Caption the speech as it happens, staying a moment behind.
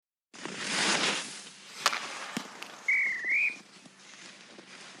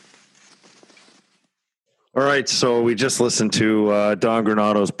All right, so we just listened to Don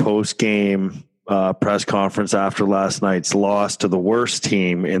Granato's post-game press conference after last night's loss to the worst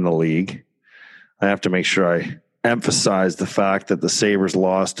team in the league. I have to make sure I emphasize the fact that the Sabres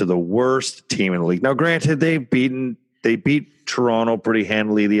lost to the worst team in the league. Now, granted, they beat Toronto pretty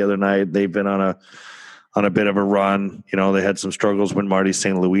handily the other night. They've been on a bit of a run. You know, they had some struggles when Marty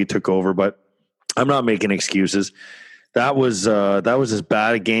St. Louis took over, but I'm not making excuses. That was as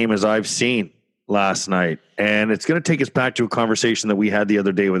bad a game as I've seen last night. And it's going to take us back to a conversation that we had the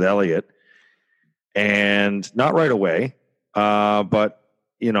other day with Elliot. And not right away, but,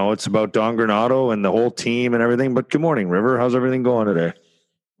 you know, it's about Don Granato and the whole team and everything. But good morning, River. How's everything going today?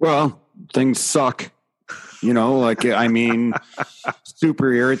 Well, things suck. You know, like, I mean,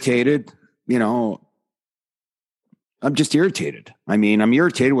 super irritated. You know, I'm just irritated. I mean, I'm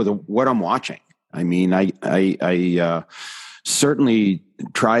irritated with what I'm watching. I mean, I certainly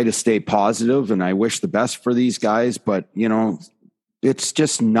try to stay positive, and I wish the best for these guys, but, you know, it's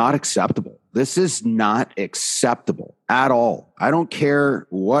just not acceptable. This is not acceptable at all. I don't care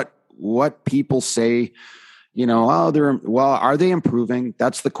what people say, you know, are they improving?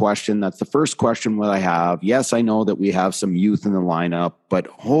 That's the question. That's the first question that I have. Yes, I know that we have some youth in the lineup, but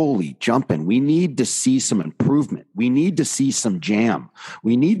holy jumping, we need to see some improvement. We need to see some jam.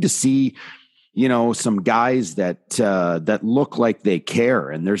 We need to see, you know, some guys that look like they care.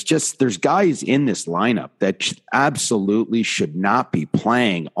 And there's guys in this lineup that absolutely should not be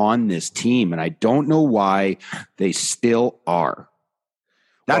playing on this team. And I don't know why they still are.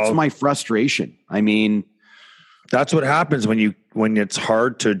 That's my frustration. I mean, that's what happens when it's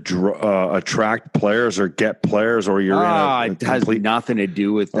hard to attract players or get players, or you're it has nothing to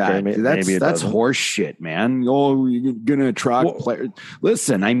do with that. Okay, that's horse shit, man. Oh, you're gonna attract players.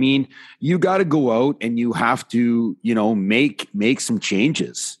 Listen, I mean, you got to go out and you have to, you know, make some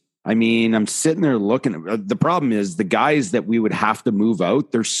changes. I mean, I'm sitting there looking. The problem is the guys that we would have to move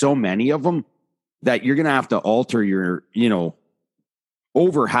out. There's so many of them that you're gonna have to alter your, you know,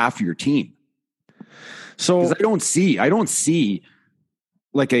 over half your team. So I don't see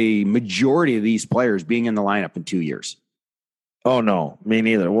like a majority of these players being in the lineup in 2 years. Oh no, me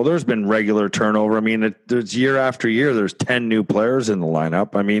neither. Well, there's been regular turnover. I mean, there's year after year, there's 10 new players in the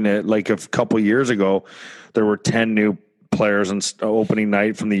lineup. I mean, like a couple years ago, there were 10 new players on opening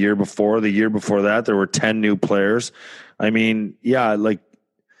night from the year before. The year before that, there were 10 new players. I mean, yeah, like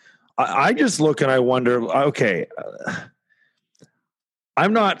I just look and I wonder, okay,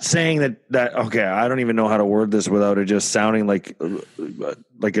 I'm not saying that okay, I don't even know how to word this without it just sounding like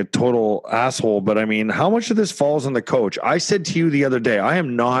a total asshole, but I mean, how much of this falls on the coach? I said to you the other day, I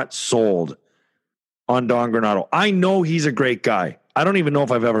am not sold on Don Granato. I know he's a great guy. I don't even know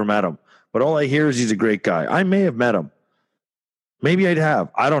if I've ever met him, but all I hear is he's a great guy. I may have met him. Maybe I'd have.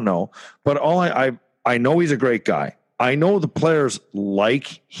 I don't know. But all I know he's a great guy. I know the players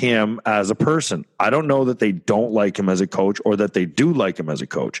like him as a person. I don't know that they don't like him as a coach or that they do like him as a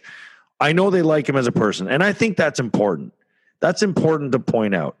coach. I know they like him as a person, and I think that's important. That's important to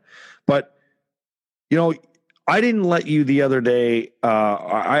point out. But, you know, I didn't let you the other day.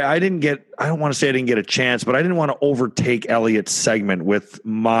 I don't want to say I didn't get a chance, but I didn't want to overtake Elliot's segment with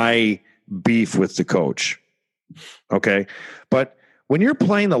my beef with the coach. Okay. But when you're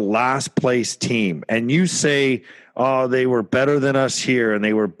playing the last place team and you say, oh, they were better than us here and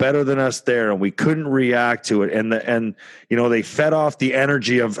they were better than us there, and we couldn't react to it. And you know, they fed off the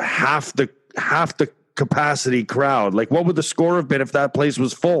energy of half the capacity crowd. Like, what would the score have been if that place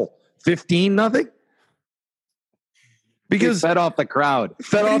was full? 15-0? Because fed off the crowd.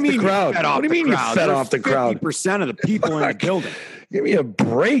 Fed off the crowd. What do you mean you fed off the crowd? 50% of the people in the building. Give me a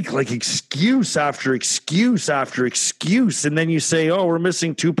break, like excuse after excuse after excuse. And then you say, oh, we're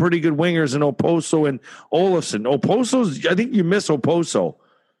missing two pretty good wingers in Oposo and Olofsson. Oposo's, I think you miss Oposo.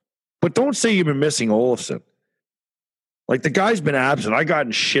 But don't say you've been missing Olofsson. Like, the guy's been absent. I got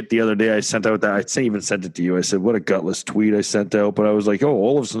in shit the other day. I sent out that. I even sent it to you. I said, what a gutless tweet I sent out. But I was like, oh,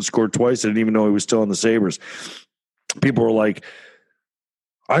 Olofsson scored twice. I didn't even know he was still on the Sabres. People were like,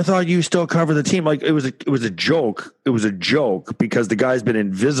 I thought you still cover the team. Like, it was a joke. It was a joke because the guy's been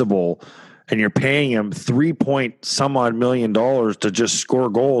invisible and you're paying him $3 million to just score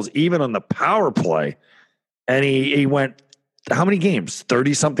goals, even on the power play. And he went, how many games?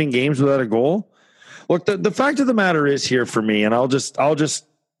 30 something games without a goal. Look, the fact of the matter is here for me, and I'll just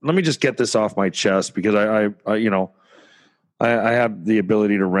let me just get this off my chest because I have the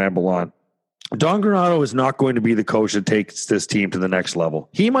ability to ramble on. Don Granato is not going to be the coach that takes this team to the next level.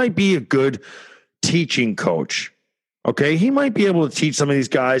 He might be a good teaching coach. Okay, he might be able to teach some of these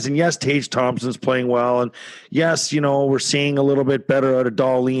guys. And yes, Tage Thompson's playing well. And yes, we're seeing a little bit better out of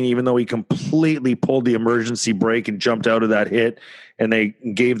Darlene, even though he completely pulled the emergency brake and jumped out of that hit and they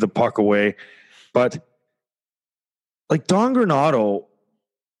gave the puck away. But like Don Granato,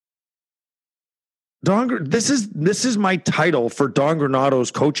 this is my title for Don Granato's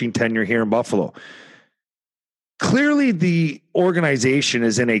coaching tenure here in Buffalo. Clearly, the organization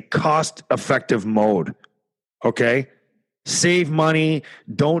is in a cost-effective mode. Okay. Save money.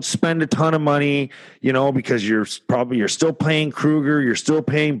 Don't spend a ton of money, because you're still paying Kruger. You're still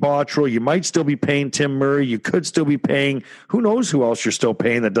paying Bottrell. You might still be paying Tim Murray. You could still be paying, who knows who else you're still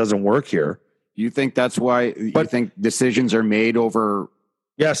paying that doesn't work here. You think that's why you think decisions are made over?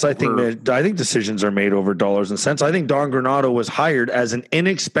 Yes, I think decisions are made over dollars and cents. I think Don Granato was hired as an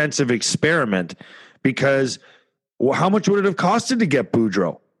inexpensive experiment because how much would it have costed to get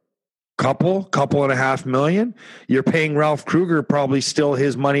Boudreau? Couple and a half million. You're paying Ralph Kruger probably still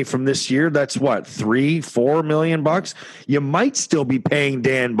his money from this year. That's what, $3-4 million bucks. You might still be paying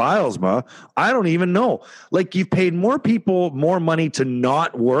Dan Bilesma. I don't even know. Like, you've paid more people more money to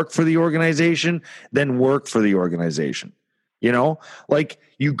not work for the organization than work for the organization. Like,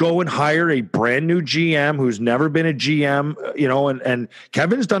 you go and hire a brand new GM who's never been a GM, and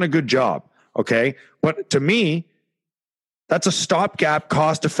Kevin's done a good job. Okay. But to me, that's a stopgap,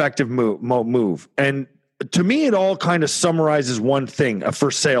 cost-effective move. And to me, it all kind of summarizes one thing: a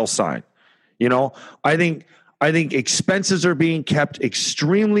for sale sign. I think expenses are being kept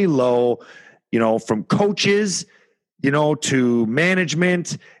extremely low, from coaches, to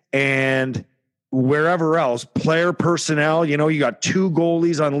management and wherever else, player personnel. You got 2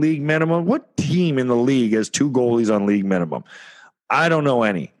 goalies on league minimum. What team in the league has 2 goalies on league minimum? I don't know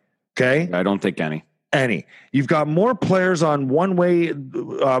any. Okay. I don't think any. You've got more players on one-way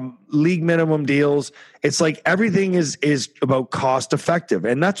league minimum deals. It's like everything is about cost effective,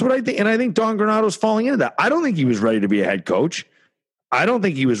 and that's what I think. And I think Don Granato's falling into that. I don't think he was ready to be a head coach.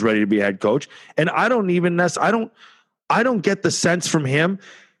 And I don't get the sense from him.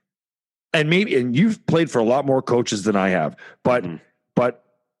 And you've played for a lot more coaches than I have, but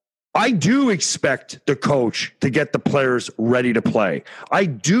I do expect the coach to get the players ready to play. I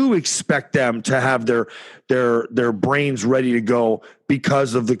do expect them to have their brains ready to go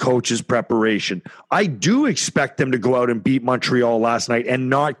because of the coach's preparation. I do expect them to go out and beat Montreal last night and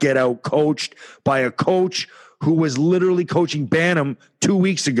not get out coached by a coach who was literally coaching Bantam 2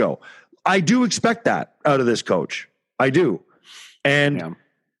 weeks ago. I do expect that out of this coach. I do. And,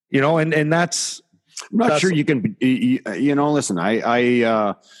 and that's, I'm not sure you can, listen,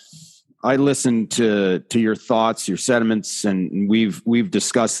 I listened to your thoughts, your sentiments, and we've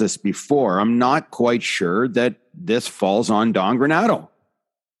discussed this before. I'm not quite sure that this falls on Don Granato.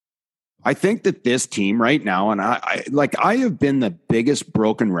 I think that this team right now, and I have been the biggest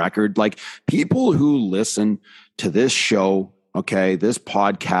broken record. Like, people who listen to this show, okay, this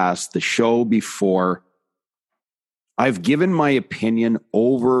podcast, the show before, I've given my opinion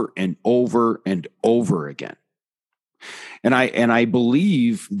over and over and over again. And I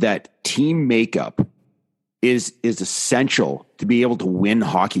believe that team makeup is essential to be able to win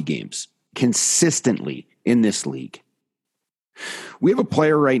hockey games consistently in this league. We have a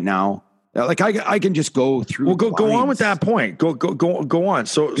player right now. Like, I can just go through. Well, go on with that point. Go on.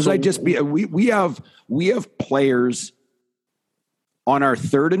 So we have players on our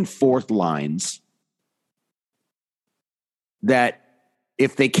third and fourth lines that,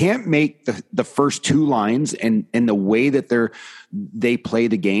 if they can't make the first 2 lines and the way that they play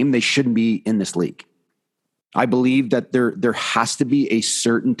the game, they shouldn't be in this league. I believe that there has to be a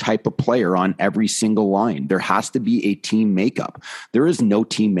certain type of player on every single line. There has to be a team makeup. There is no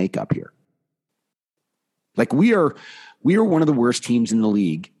team makeup here. Like, we are one of the worst teams in the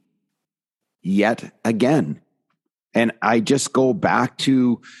league yet again. And I just go back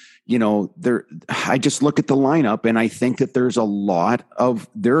to, I just look at the lineup and I think that there is a lot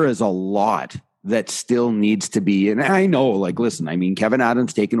that still needs to be. And I know, like, listen, I mean, Kevin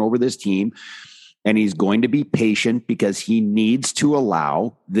Adams taking over this team, and he's going to be patient because he needs to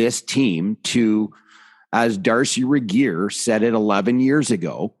allow this team to, as Darcy Regier said it 11 years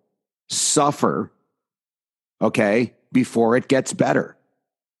ago, suffer, okay, before it gets better.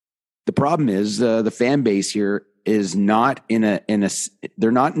 The problem is the fan base here is not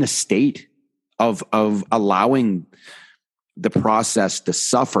they're not in a state of allowing the process to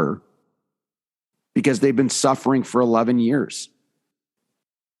suffer, because they've been suffering for 11 years.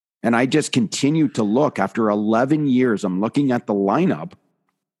 And I just continue to look after 11 years. I'm looking at the lineup,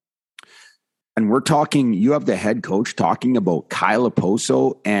 and we're talking, you have the head coach talking about Kyle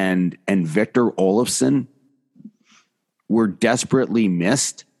Oposo and Victor Olofsson. were desperately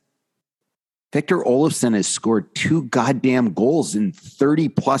missed. Victor Olofsson has scored 2 goddamn goals in 30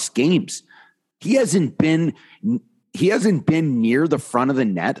 plus games. He hasn't been near the front of the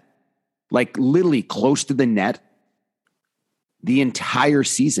net, like literally close to the net, the entire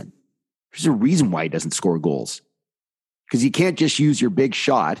season. There's a reason why he doesn't score goals. Because you can't just use your big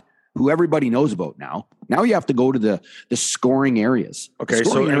shot, who everybody knows about now. Now you have to go to the scoring areas. Okay,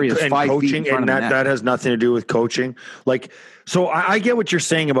 so and coaching, and that has nothing to do with coaching. Like, so I get what you're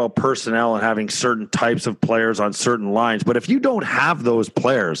saying about personnel and having certain types of players on certain lines, but if you don't have those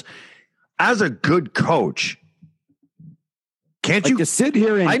players, as a good coach, can't you to sit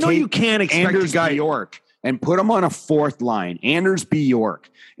here and I know you can't expect Anders a guy Bjork and put him on a 4th line. Anders Bjork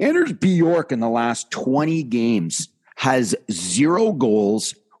in the last 20 games has 0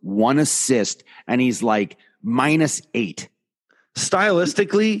 goals, 1 assist, and he's like -8.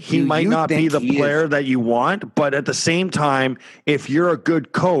 Stylistically, he might not be the player that you want, but at the same time, if you're a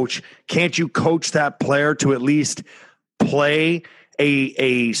good coach, can't you coach that player to at least play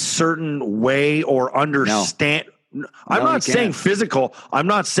a certain way or understand? No. I'm not saying physical. I'm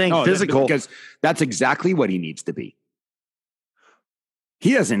not saying physical. Because that's exactly what he needs to be.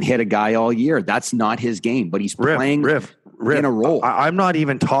 He hasn't hit a guy all year. That's not his game, but he's playing in a role. I'm not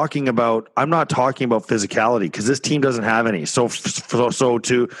talking about physicality, because this team doesn't have any. So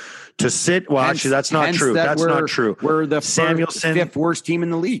to sit, well, actually, that's not true. That's not true. We're the 5th worst team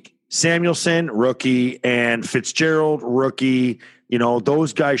in the league. Samuelson, rookie, and Fitzgerald, rookie. You know,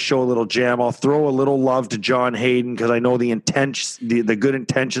 those guys show a little jam. I'll throw a little love to John Hayden, because I know the good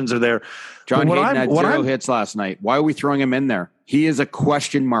intentions are there. John Hayden had 0 hits last night. Why are we throwing him in there? He is a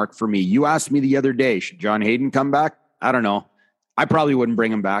question mark for me. You asked me the other day, should John Hayden come back? I don't know. I probably wouldn't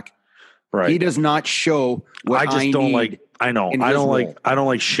bring him back. Right. He does not show what I don't like. I know. I don't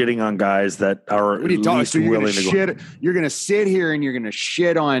like shitting on guys that are what are you talking? So willing to go. You're going to sit here and you're going to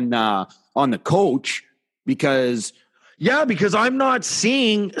shit on the coach because. Yeah, because I'm not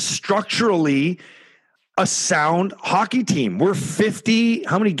seeing structurally a sound hockey team. We're 50.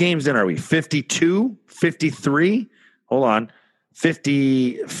 How many games in are we? 52, 53. Hold on.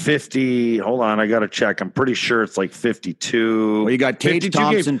 50. Hold on. I got to check. I'm pretty sure it's like 52. Well, you got Tage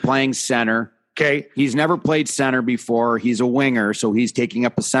Thompson playing center. Okay. He's never played center before. He's a winger, so he's taking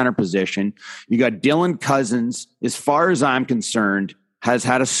up a center position. You got Dylan Cousins, as far as I'm concerned, has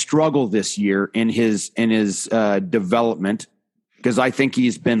had a struggle this year in his development, because I think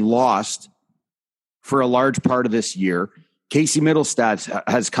he's been lost for a large part of this year. Casey Middlestad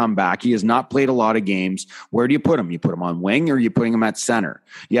has come back. He has not played a lot of games. Where do you put him? You put him on wing, or you putting him at center?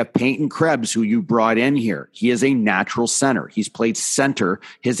 You have Peyton Krebs, who you brought in here. He is a natural center. He's played center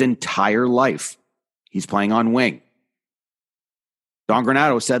his entire life. He's playing on wing. Don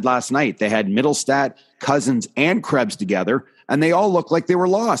Granato said last night they had Middlestad, Cousins, and Krebs together, and they all looked like they were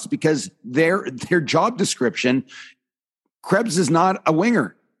lost because their job description, Krebs is not a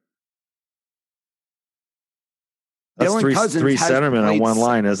winger. That's three centermen on one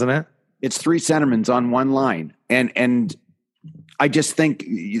line, isn't it? It's 3 centermen on one line. And I just think,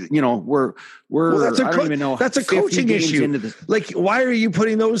 we're I don't even know. That's a coaching issue. Like, why are you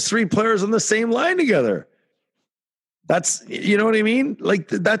putting those 3 players on the same line together? That's, you know what I mean? Like,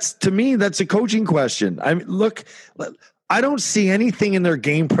 to me, that's a coaching question. I mean, look, I don't see anything in their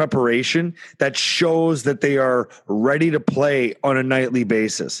game preparation that shows that they are ready to play on a nightly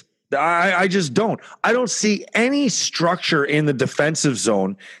basis. I just don't. I don't see any structure in the defensive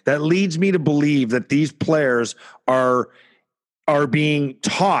zone that leads me to believe that these players are being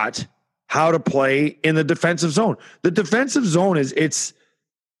taught how to play in the defensive zone. The defensive zone it's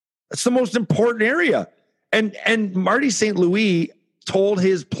the most important area. And Marty St. Louis told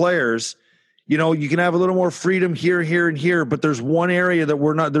his players, you can have a little more freedom here, and here, but there's one area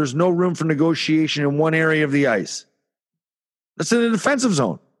that there's no room for negotiation in one area of the ice. That's in the defensive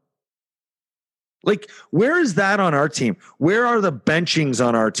zone. Like, where is that on our team? Where are the benchings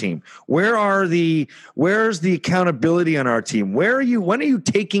on our team? Where's the accountability on our team? When are you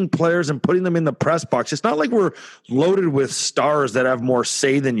taking players and putting them in the press box? It's not like we're loaded with stars that have more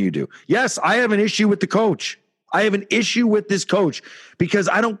say than you do. Yes, I have an issue with the coach. I have an issue with this coach because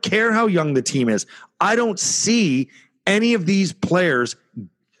I don't care how young the team is. I don't see any of these players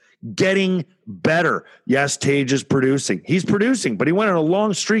getting better. Yes, Tage is producing. He's producing, but he went on a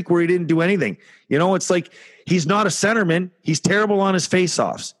long streak where he didn't do anything. It's like he's not a centerman. He's terrible on his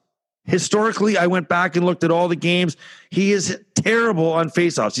faceoffs. Historically, I went back and looked at all the games. He is terrible on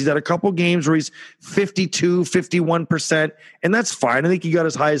faceoffs. He's had a couple games where he's 52, 51%, and that's fine. I think he got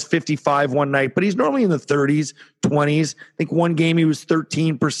as high as 55 one night, but he's normally in the 30s, 20s. I think one game he was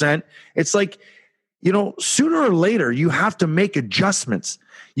 13%. It's like, sooner or later, you have to make adjustments.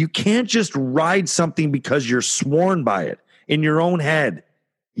 You can't just ride something because you're sworn by it in your own head.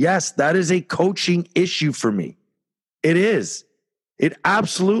 Yes, that is a coaching issue for me. It is. It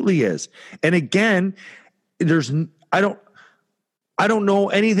absolutely is. And again, I don't know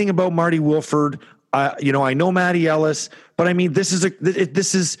anything about Marty Wilford. I know Matty Ellis, but I mean, this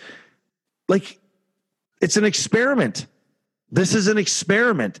is like, it's an experiment. This is an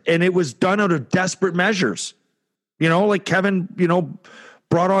experiment, and it was done out of desperate measures. Like Kevin,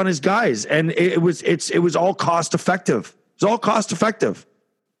 brought on his guys, and it was all cost effective. It's all cost effective.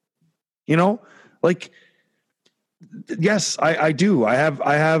 Like, yes, I do. I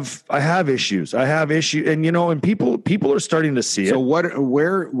have issues. And people are starting to see it. So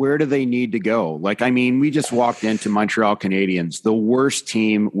where do they need to go? Like, I mean, we just walked into Montreal Canadiens, the worst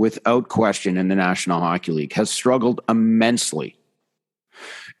team without question in the National Hockey League, has struggled immensely.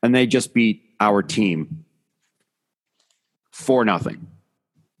 And they just beat our team 4-0.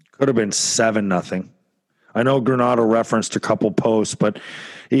 Could have been 7-0. I know Granato referenced a couple posts, but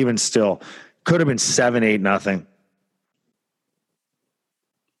even still, could have been 7-8-0.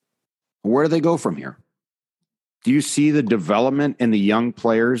 Where do they go from here? Do you see the development in the young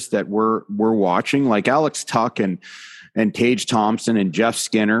players that we're watching, like Alex Tuck and Tage Thompson and Jeff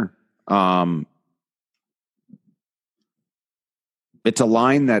Skinner? It's a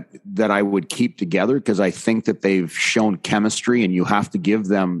line that I would keep together because I think that they've shown chemistry, and you have to give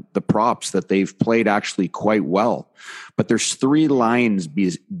them the props that they've played actually quite well. But there's 3 lines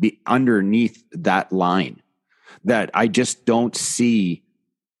be underneath that line that I just don't see.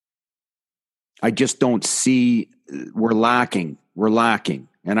 We're lacking.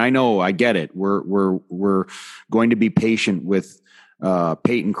 And I know, I get it. We're going to be patient with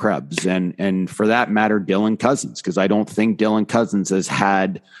Peyton Krebs and for that matter, Dylan Cousins, because I don't think Dylan Cousins has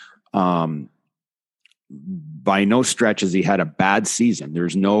had, by no stretch has he had a bad season.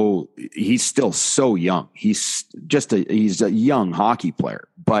 He's still so young. He's a young hockey player,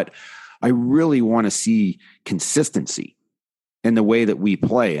 but I really want to see consistency in the way that we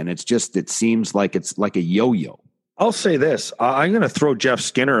play. And it seems like it's like a yo-yo. I'll say this. I'm going to throw Jeff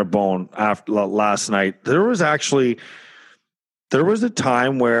Skinner a bone after last night. There was a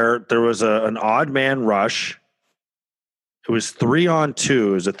time where there was an odd man rush. It was 3-on-2.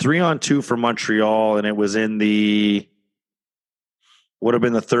 It was a 3-on-2 for Montreal, and it was would have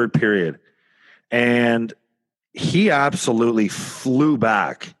been the third period. And he absolutely flew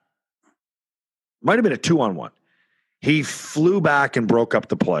back. Might have been a 2-on-1. He flew back and broke up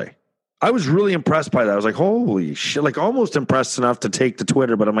the play. I was really impressed by that. I was like, holy shit, like almost impressed enough to take to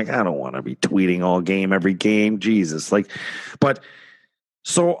Twitter, but I'm like, I don't want to be tweeting all game, every game. Jesus. I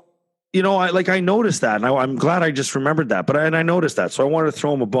noticed that, and I'm glad I just remembered that, I noticed that. So I wanted to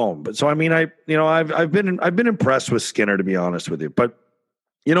throw him a bone. But so, I mean, I've been impressed with Skinner, to be honest with you, but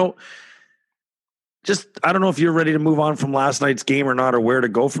just, I don't know if you're ready to move on from last night's game or not, or where to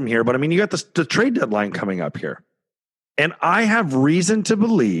go from here. But I mean, you got the trade deadline coming up here. And I have reason to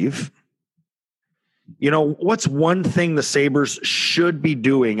believe, what's one thing the Sabres should be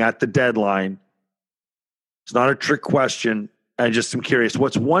doing at the deadline? It's not a trick question. I just am curious.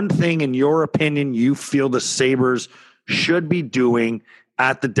 What's one thing, in your opinion, you feel the Sabres should be doing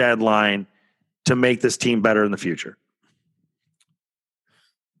at the deadline to make this team better in the future?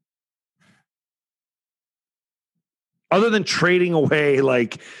 Other than trading away,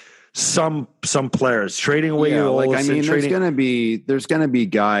 like, some players, trading away your old, there's going to be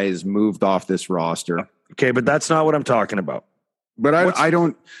guys moved off this roster. Okay, but that's not what I'm talking about. But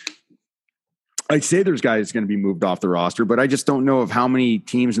I'd say there's guys going to be moved off the roster, but I just don't know of how many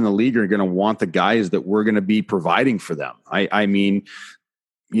teams in the league are going to want the guys that we're going to be providing for them. I mean,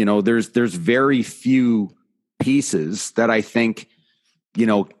 there's very few pieces that I think,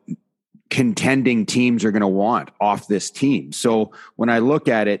 contending teams are going to want off this team. So when I look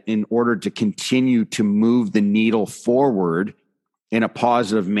at it, in order to continue to move the needle forward in a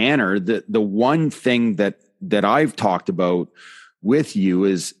positive manner, the one thing that I've talked about with you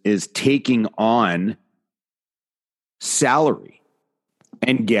is taking on salary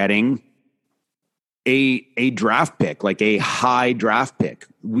and getting a draft pick, like a high draft pick.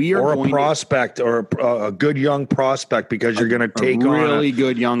 Or a prospect, or a good young prospect, because you're going to take on a really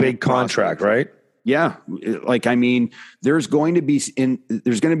good young big contract, right? Yeah. Like, I mean, there's going to be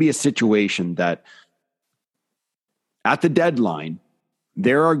a situation that at the deadline,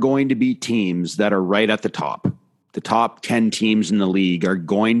 there are going to be teams that are right at the top. The top 10 teams in the league are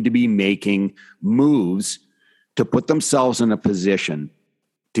going to be making moves to put themselves in a position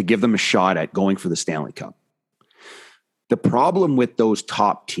to give them a shot at going for the Stanley Cup. The problem with those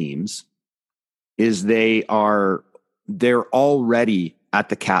top teams is they're already at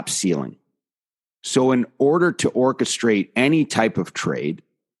the cap ceiling. So in order to orchestrate any type of trade,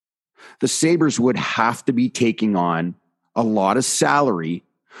 the Sabres would have to be taking on a lot of salary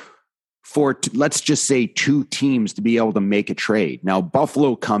for, let's just say, 2 teams to be able to make a trade. Now,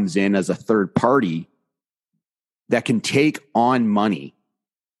 Buffalo comes in as a third party that can take on money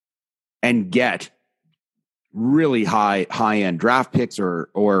and get really high-end draft picks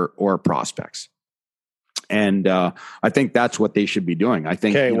or prospects. And I think that's what they should be doing. I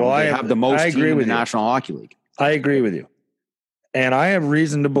think they have the most team in the National Hockey League. I agree with you. And I have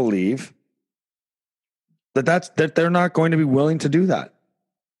reason to believe that they're not going to be willing to do that.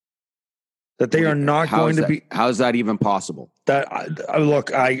 That they are not going to be. How's that even possible? I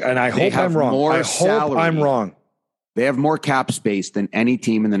hope I'm wrong. I hope I'm wrong. They have more cap space than any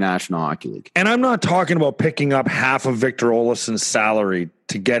team in the National Hockey League. And I'm not talking about picking up half of Victor Olofsson's salary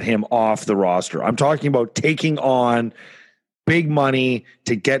to get him off the roster. I'm talking about taking on big money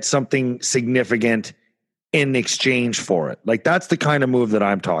to get something significant in exchange for it. Like, that's the kind of move that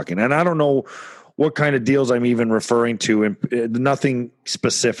I'm talking. And I don't know what kind of deals I'm even referring to, and nothing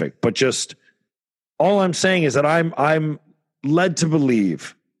specific, but just all I'm saying is that I'm led to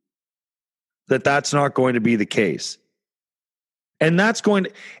believe that that's not going to be the case. And that's going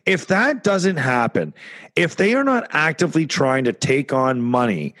to, if that doesn't happen, if they are not actively trying to take on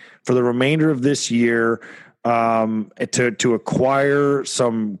money for the remainder of this year to acquire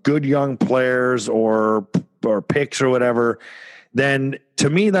some good young players or picks or whatever, then to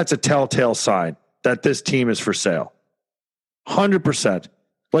me, that's a telltale sign that this team is for sale. 100%.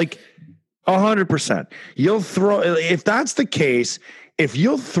 Like 100%. If that's the case, if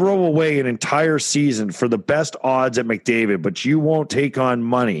you'll throw away an entire season for the best odds at McDavid, but you won't take on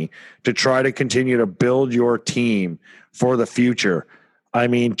money to try to continue to build your team for the future, I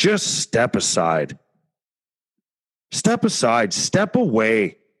mean, just step aside. Step aside. Step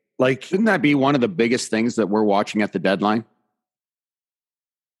away. Like, shouldn't that be one of the biggest things that we're watching at the deadline?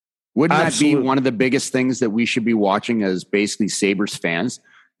 Wouldn't Absolutely. That be one of the biggest things that we should be watching as basically Sabres fans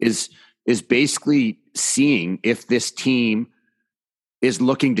is basically seeing if this team is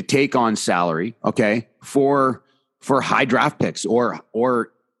looking to take on salary, okay, for high draft picks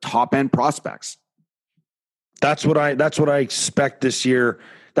or top end prospects. That's what I expect this year.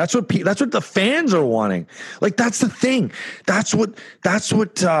 That's what the fans are wanting. Like, that's the thing. That's what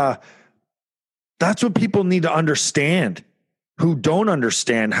people need to understand, who don't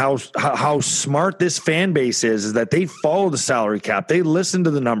understand how smart this fan base is that they follow the salary cap. They listen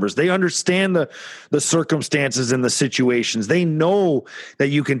to the numbers. They understand the circumstances and the situations. They know that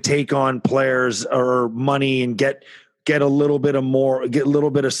you can take on players or money and get a little bit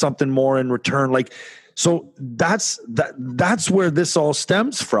of something more in return. Like, so that's where this all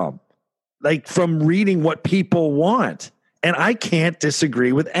stems from, like, from reading what people want. And I can't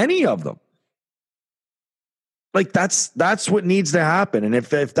disagree with any of them. Like, that's what needs to happen. And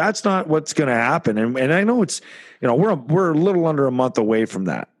if that's not what's going to happen, and I know it's, we're a little under a month away from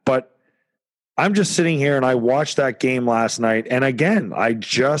that, but I'm just sitting here and I watched that game last night. And again, I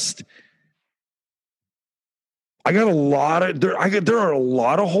got a lot of, there are a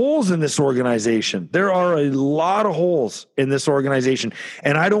lot of holes in this organization. There are a lot of holes in this organization.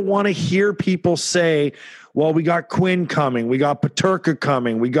 And I don't want to hear people say, well, we got Quinn coming, we got Peterka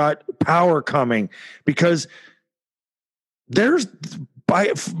coming, we got Power coming, because there's,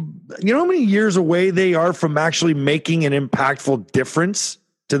 you know how many years away they are from actually making an impactful difference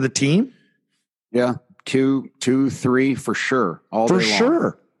to the team? Yeah, 2, 3 for sure. For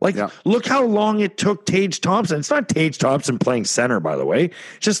sure. Like, yeah. Look how long it took Tage Thompson. It's not Tage Thompson playing center, by the way.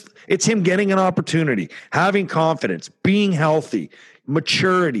 It's him getting an opportunity, having confidence, being healthy,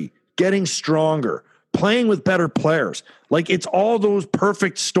 maturity, getting stronger, playing with better players. Like, it's all those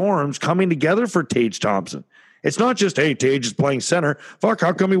perfect storms coming together for Tage Thompson. It's not just, hey, Tage is playing center. Fuck,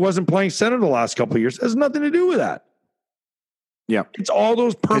 how come he wasn't playing center the last couple of years? It has nothing to do with that. Yeah. It's all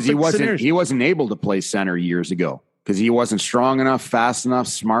those perfect scenarios. He wasn't able to play center years ago because he wasn't strong enough, fast enough,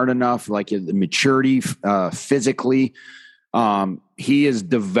 smart enough, like the maturity physically. He is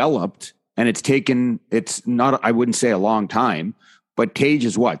developed, and it's not, I wouldn't say a long time, but Tage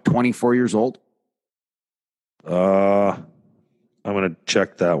is what, 24 years old? I'm going to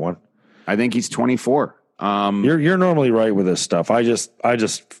check that one. I think he's 24. You're normally right with this stuff. I just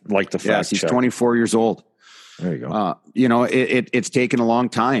like the fact. Yes, he's 24 years old. There you go. It's taken a long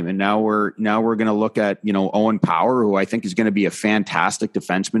time, and now we're going to look at Owen Power, who I think is going to be a fantastic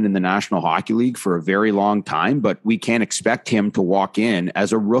defenseman in the National Hockey League for a very long time. But we can't expect him to walk in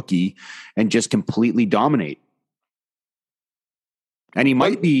as a rookie and just completely dominate. And he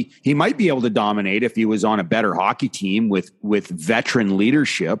might be able to dominate if he was on a better hockey team with veteran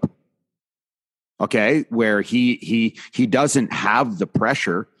leadership. Okay, where he doesn't have the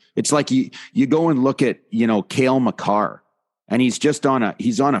pressure. It's like you go and look at, Cale Makar, and he's on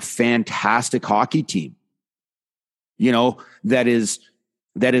a fantastic hockey team. That is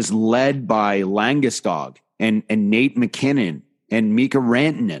led by Langeskog and Nate McKinnon and Mika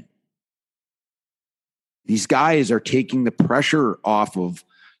Rantanen. These guys are taking the pressure off of,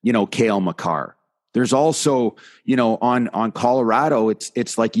 Cale Makar. There's also, on Colorado,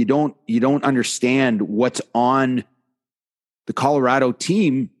 it's like you don't understand what's on the Colorado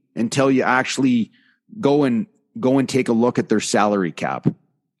team until you actually go and take a look at their salary cap.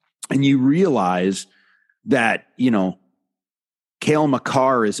 And you realize that, Cale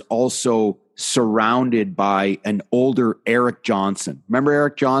Makar is also surrounded by an older Eric Johnson. Remember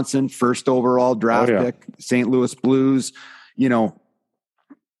Eric Johnson, first overall draft pick, St. Louis Blues?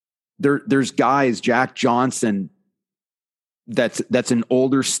 There's guys, Jack Johnson, that's an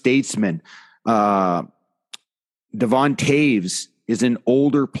older statesman. Devon Taves is an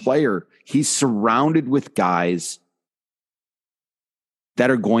older player. He's surrounded with guys that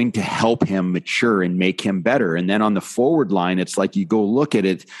are going to help him mature and make him better. And then on the forward line, it's like you go look at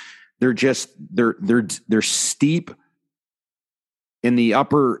it. They're steep in the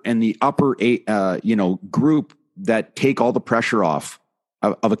upper group that take all the pressure off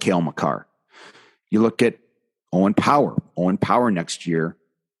of a Cale Makar. You look at Owen Power. Owen Power next year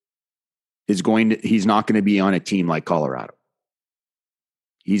he's not going to be on a team like Colorado.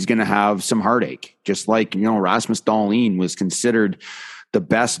 He's going to have some heartache, just like, Rasmus Dahlin was considered the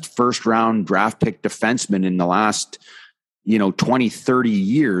best first round draft pick defenseman in the last, 20, 30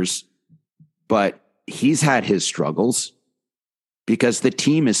 years. But he's had his struggles because the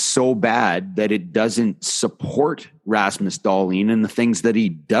team is so bad that it doesn't support Rasmus Dahlin and the things that he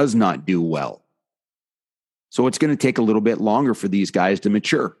does not do well. So it's going to take a little bit longer for these guys to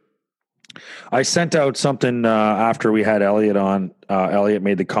mature. I sent out something after we had Elliot on. Elliot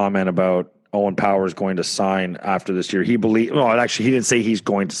made the comment about Owen Powers going to sign after this year. He didn't say he's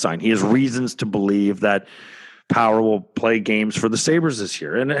going to sign. He has reasons to believe that Power will play games for the Sabres this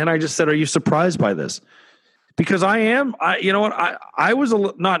year. And I just said, are you surprised by this? Because I am. I was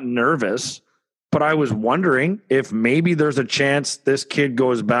not nervous, but I was wondering if maybe there's a chance this kid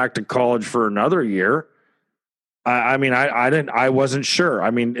goes back to college for another year. I wasn't sure.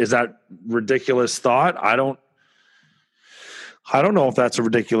 Is that ridiculous thought? I don't know if that's a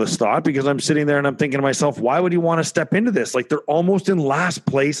ridiculous thought, because I'm sitting there and I'm thinking to myself, why would he want to step into this? Like, they're almost in last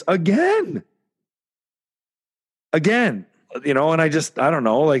place again. And I don't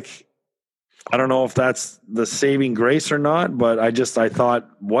know, like, I don't know if that's the saving grace or not, but I thought,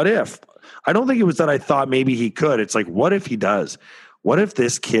 what if? I don't think it was that I thought maybe he could. It's like, what if he does? What if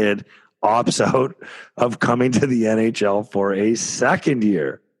this kid opts out of coming to the NHL for a second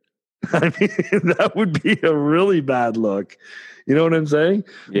year? That would be a really bad look. You know what I'm saying?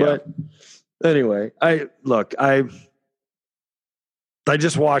 Yeah. But anyway, I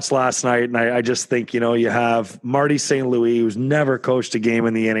just watched last night, and I just think, you have Marty St. Louis, who's never coached a game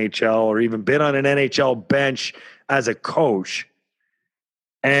in the NHL or even been on an NHL bench as a coach,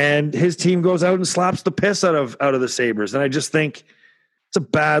 and his team goes out and slaps the piss out of the Sabres. And I just think it's a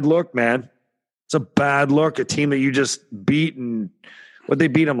bad look, man. It's a bad look. A team that you just beat, and what they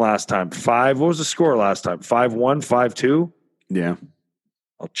beat them last time? 5. What was the score last time? 5-1, 5-2? Yeah.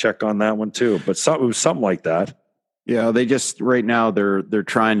 I'll check on that one too. But it was something like that. Yeah, they just right now they're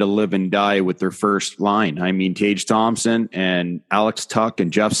trying to live and die with their first line. Tage Thompson and Alex Tuck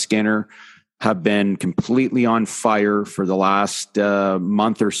and Jeff Skinner have been completely on fire for the last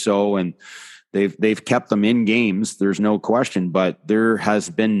month or so, and they've kept them in games. There's no question, but there has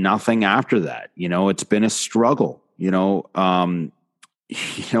been nothing after that. It's been a struggle. Rasmus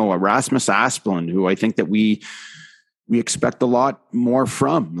Asplund, who I think that we expect a lot more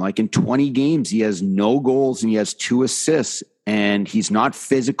from. Like, in 20 games, he has no goals and he has 2 assists, and he's not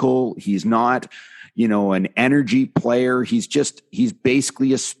physical. He's not, an energy player. He's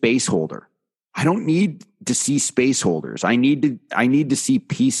basically a space holder. I don't need to see space holders. I need to see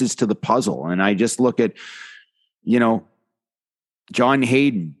pieces to the puzzle. And I just look at, John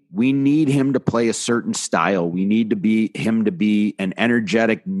Hayden. We need him to play a certain style. We need him to be an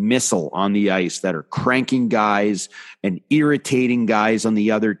energetic missile on the ice that are cranking guys and irritating guys on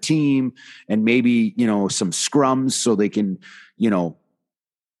the other team, and maybe, some scrums so they can,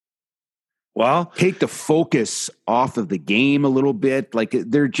 Well, take the focus off of the game a little bit. Like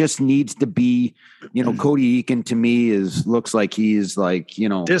there just needs to be, Cody Eakin to me looks like he's like,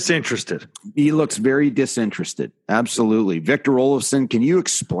 disinterested. He looks very disinterested. Absolutely. Victor Olofsson, can you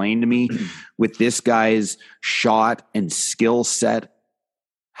explain to me with this guy's shot and skill set,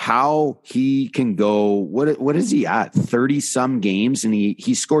 how he can go, what is he at 30 some games? And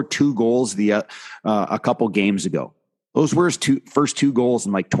he scored 2 goals a couple games ago. Those were his first 2 goals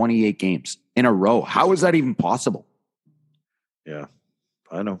in like 28 games in a row. How is that even possible? Yeah,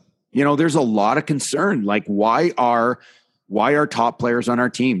 I know. There's a lot of concern. Like, why are top players on our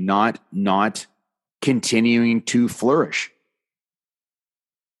team not continuing to flourish?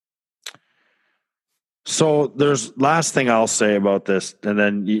 So there's last thing I'll say about this, and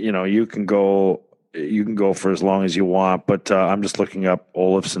then you can go for as long as you want. But I'm just looking up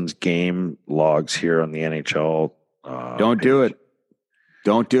Olofsson's game logs here on the NHL. Don't page. do it.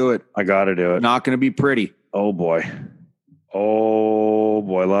 Don't do it. I got to do it. Not going to be pretty. Oh boy. A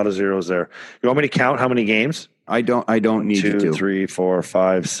lot of zeros there. You want me to count how many games? I don't need you to. 2, 3, 4,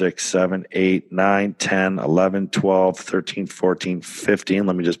 5, 6, 7, 8, 9, 10, 11, 12, 13, 14, 15.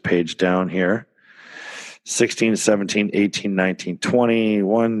 Let me just page down here. 16, 17, 18, 19, 20.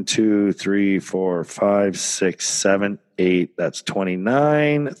 1, 2, 3, 4, 5, 6, 7, 8. That's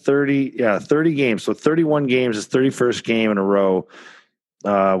 29, 30. Yeah, 30 games. So 31 games. His 31st game in a row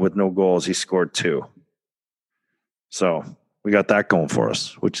with no goals. He scored 2. So we got that going for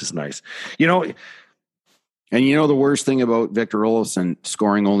us, which is nice. And the worst thing about Victor Olofsson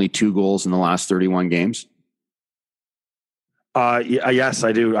scoring only 2 goals in the last 31 games? Yes,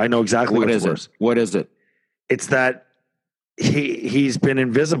 I do. I know exactly what is it. What is it? It's that he's been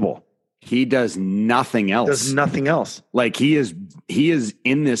invisible. He does nothing else. Like he is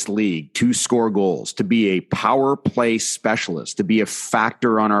in this league to score goals, to be a power play specialist, to be a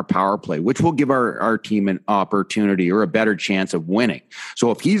factor on our power play, which will give our team an opportunity or a better chance of winning. So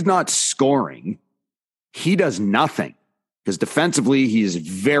if he's not scoring, he does nothing. Because defensively, he is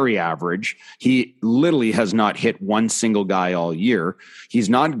very average. He literally has not hit one single guy all year. He's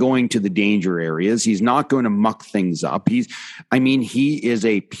not going to the danger areas. He's not going to muck things up. He is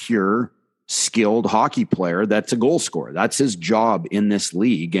a pure, skilled hockey player that's a goal scorer. That's his job in this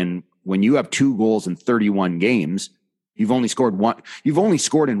league. And when you have 2 goals in 31 games, you've only scored one. You've only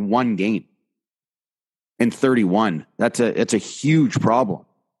scored in 1 game in 31. It's a huge problem.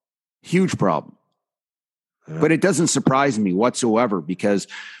 Huge problem. But it doesn't surprise me whatsoever because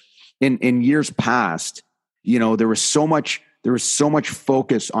in years past, there was so much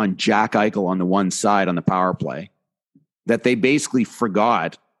focus on Jack Eichel on the one side on the power play that they basically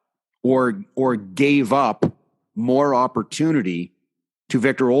forgot or gave up more opportunity to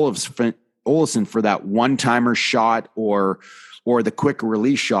Victor Olofsson for that one-timer shot or the quick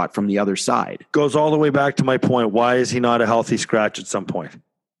release shot from the other side. Goes all the way back to my point. Why is he not a healthy scratch at some point?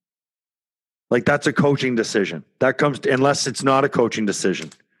 Like that's a coaching decision. That comes unless it's not a coaching decision,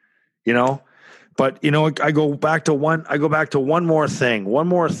 But I go back to one more thing, one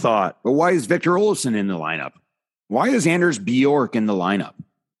more thought. But why is Victor Olofsson in the lineup? Why is Anders Bjork in the lineup?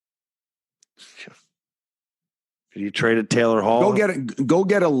 You traded Taylor Hall. Go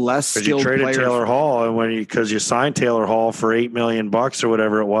get a less skilled player. You traded Taylor Hall, and because you signed Taylor Hall for $8 million or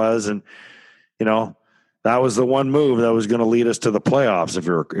whatever it was, and that was the one move that was going to lead us to the playoffs,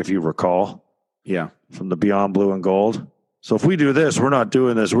 if you recall. Yeah, from the Beyond Blue and Gold. So if we do this, we're not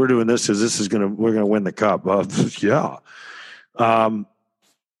doing this. We're doing this because we're gonna win the cup. Yeah.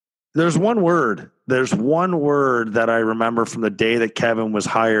 There's one word that I remember from the day that Kevin was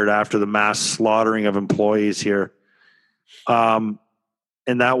hired after the mass slaughtering of employees here. And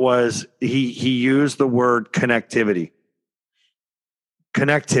that was he used the word connectivity.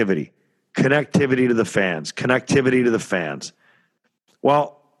 Connectivity to the fans.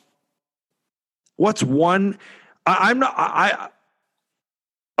 Well, what's one?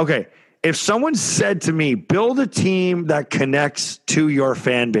 Okay. If someone said to me, build a team that connects to your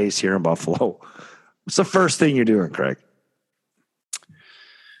fan base here in Buffalo, what's the first thing you're doing, Craig?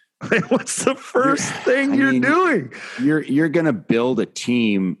 What's the first thing you're doing? You're going to build a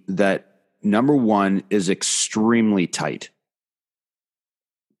team that, number one, is extremely tight.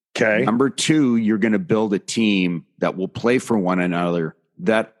 Okay. Number 2, you're going to build a team that will play for one another,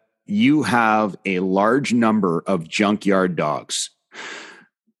 that you have a large number of junkyard dogs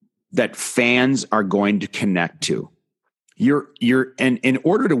that fans are going to connect to. And in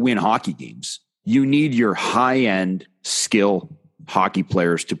order to win hockey games, you need your high-end skill hockey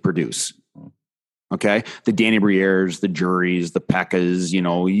players to produce. Okay. The Danny Brières, the Juries, the Pekkas,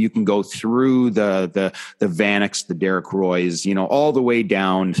 you can go through the Vaneks, the Derek Roys, all the way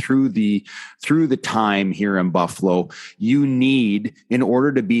down through the time here in Buffalo. You need, in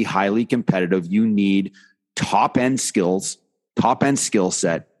order to be highly competitive, you need top end skill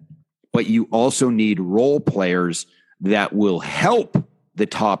set, but you also need role players that will help the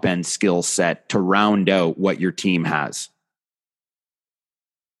top end skill set to round out what your team has.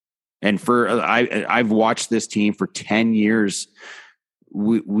 And I've watched this team for 10 years.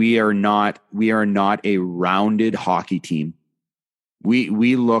 We are not a rounded hockey team.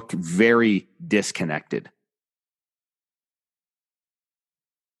 We look very disconnected.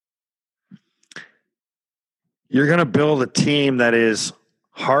 You're going to build a team that is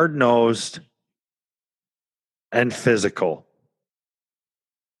hard-nosed and physical.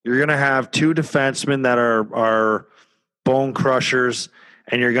 You're going to have two defensemen that are bone crushers,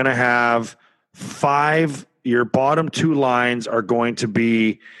 and you're going to have your bottom two lines are going to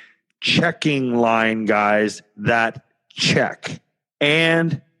be checking line guys that check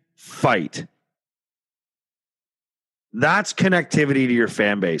and fight. That's connectivity to your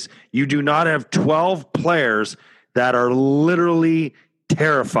fan base. You do not have 12 players that are literally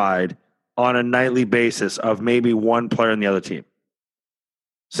terrified on a nightly basis of maybe one player in the other team.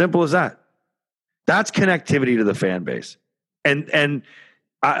 Simple as that. That's connectivity to the fan base. And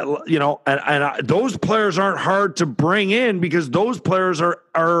those players aren't hard to bring in because those players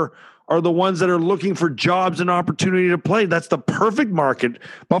are the ones that are looking for jobs and opportunity to play. That's the perfect market.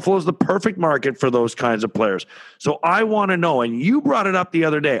 Buffalo's the perfect market for those kinds of players. So I want to know, and you brought it up the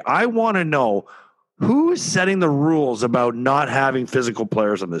other day, I want to know who is setting the rules about not having physical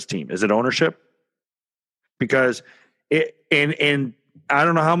players on this team. Is it ownership? Because in I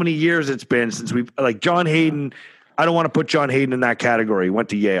don't know how many years it's been since we've, like, John Hayden. I don't want to put John Hayden in that category. He went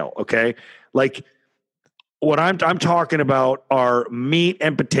to Yale. Okay. Like, what I'm talking about are meat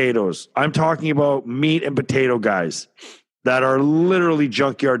and potatoes. I'm talking about meat and potato guys that are literally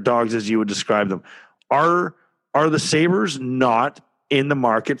junkyard dogs, as you would describe them. Are the Sabres not in the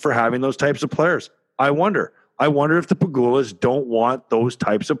market for having those types of players? I wonder if the Pagulas don't want those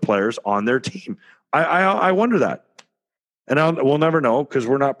types of players on their team. I wonder that. And we'll never know because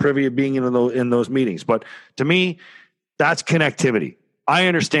we're not privy to being in those meetings. But to me, that's connectivity. I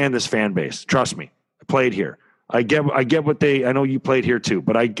understand this fan base. Trust me. I played here. I get what I know you played here too,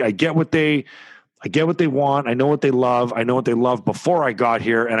 but I get what they want. I know what they love. I know what they loved before I got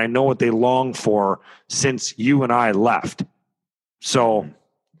here, and I know what they long for since you and I left. So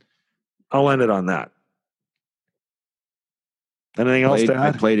I'll end it on that. Anything else to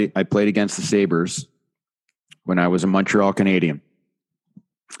add? I played against the Sabres when I was a Montreal Canadian,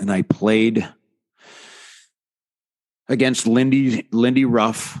 and I played against Lindy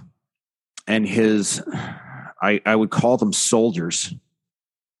Ruff and his, I would call them soldiers.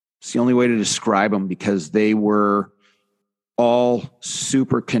 It's the only way to describe them because they were all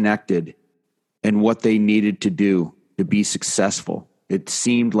super connected in what they needed to do to be successful. It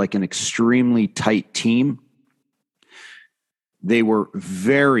seemed like an extremely tight team. They were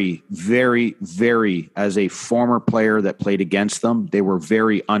very, very, very, as a former player that played against them, they were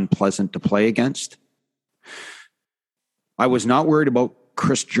very unpleasant to play against. I was not worried about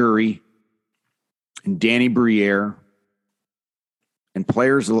Chris Jury and Danny Briere and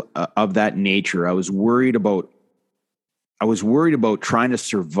players of that nature. I was worried about trying to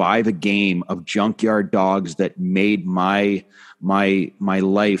survive a game of junkyard dogs that made my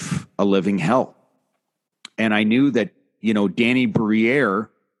life a living hell. And I knew that, Danny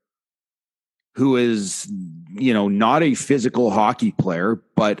Briere, who is, not a physical hockey player,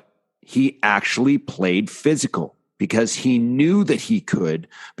 but he actually played physical because he knew that he could,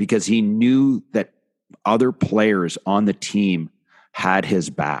 because he knew that other players on the team had his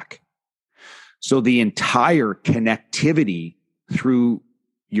back. So the entire connectivity through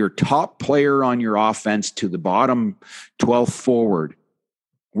your top player on your offense to the bottom 12 forward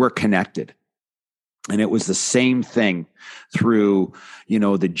were connected. And it was the same thing through,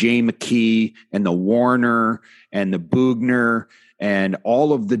 the Jay McKee and the Warner and the Bugner and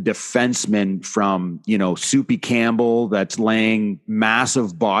all of the defensemen from, Soupy Campbell that's laying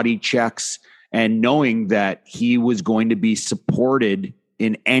massive body checks and knowing that he was going to be supported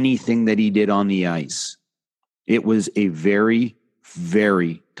in anything that he did on the ice. It was a very,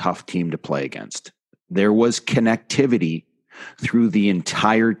 very tough team to play against. There was connectivity through the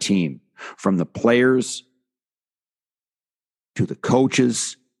entire team, from the players to the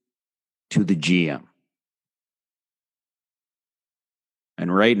coaches to the GM.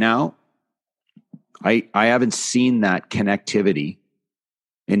 And right now, I haven't seen that connectivity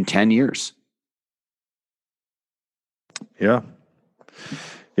in 10 years. Yeah.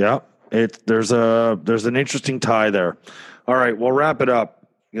 There's an interesting tie there. All right, we'll wrap it up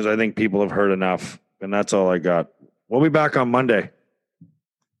because I think people have heard enough, and that's all I got. We'll be back on Monday.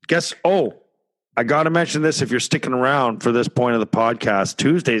 I got to mention this if you're sticking around for this point of the podcast.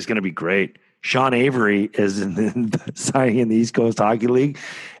 Tuesday is going to be great. Sean Avery is signing in the East Coast Hockey League,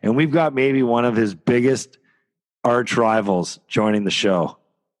 and we've got maybe one of his biggest arch rivals joining the show.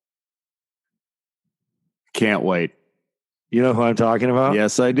 Can't wait. You know who I'm talking about?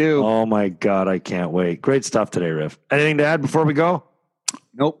 Yes, I do. Oh, my God. I can't wait. Great stuff today, Riff. Anything to add before we go?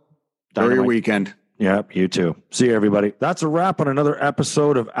 Nope. Enjoy your weekend. Yep, you too. See you, everybody. That's a wrap on another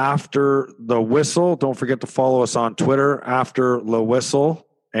episode of After the Whistle. Don't forget to follow us on Twitter, After the Whistle,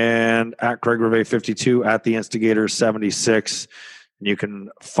 and at Craig Rivet 52, at The Instigator 76. And you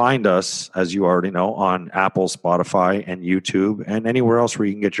can find us, as you already know, on Apple, Spotify, and YouTube, and anywhere else where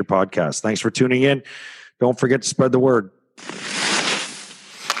you can get your podcasts. Thanks for tuning in. Don't forget to spread the word.